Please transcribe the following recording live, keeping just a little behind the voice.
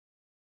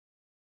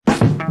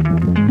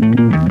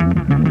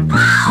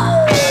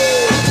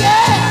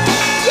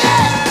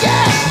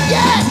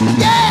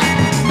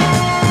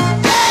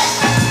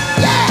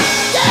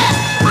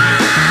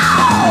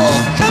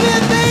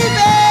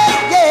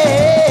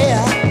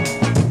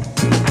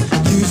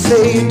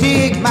You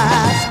dig my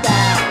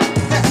style.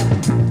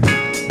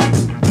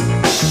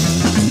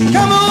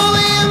 Come over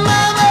here,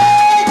 mama,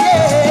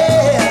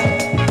 yeah.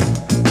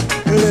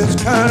 Let's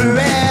turn a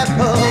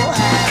apple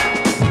high.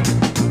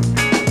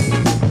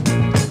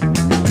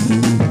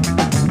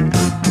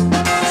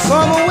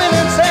 Some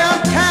women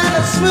sound kind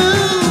of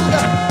smooth.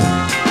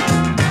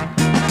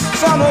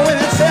 Some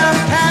women sound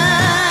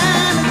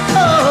kind of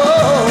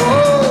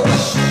cold.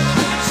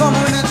 Some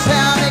women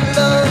sound like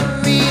love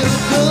real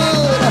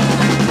good.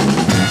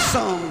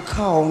 Some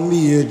call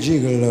me a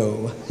gigolo.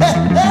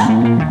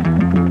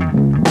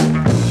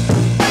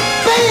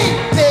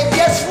 Baby,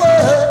 guess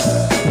what?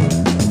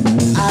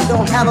 I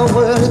don't have a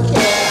word to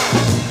care.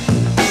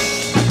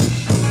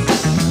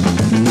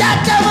 That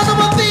devil's a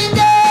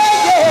finger,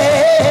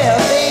 yeah,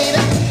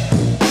 baby.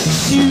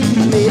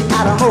 Shoes made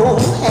out of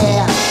old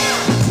hair.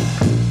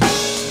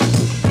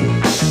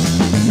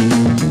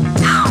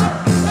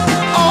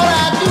 All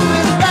I do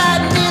is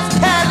ride in this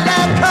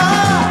Cadillac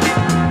car,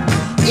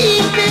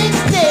 eat big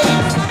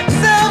steaks,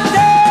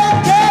 sometimes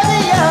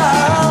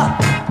caviar.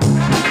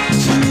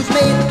 Shoes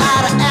made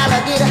out of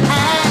alligator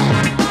hide.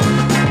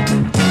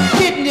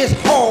 Getting this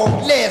horse,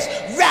 let's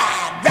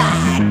ride,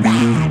 ride,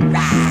 ride,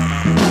 ride.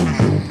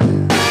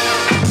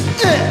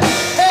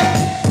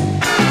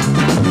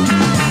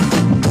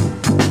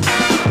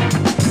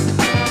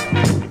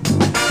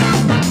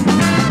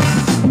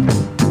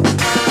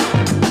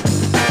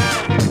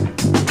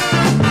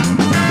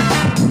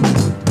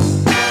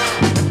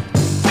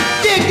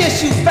 Dig this,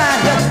 you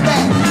find her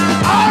thing.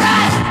 All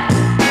right,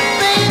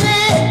 baby.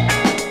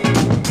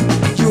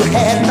 You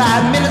had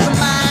 5 minutes of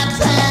my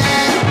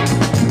time.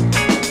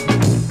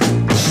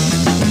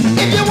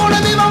 If you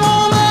wanna be my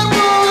woman,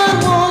 woman,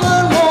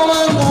 woman,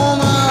 woman,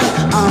 woman,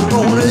 I'm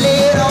gonna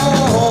lay it on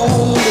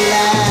the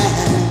line.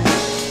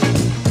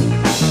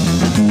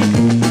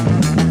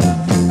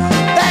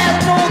 There's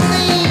no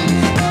things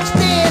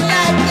staying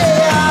like they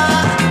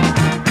are.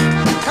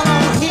 Come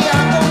on here,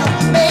 I'm gonna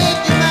make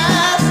you my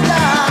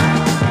star.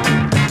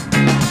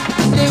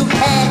 You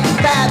had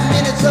 5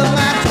 minutes of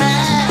my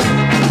time.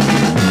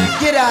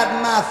 Get out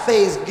my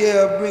face,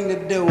 girl, bring the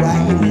dough, I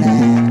ain't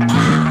lying.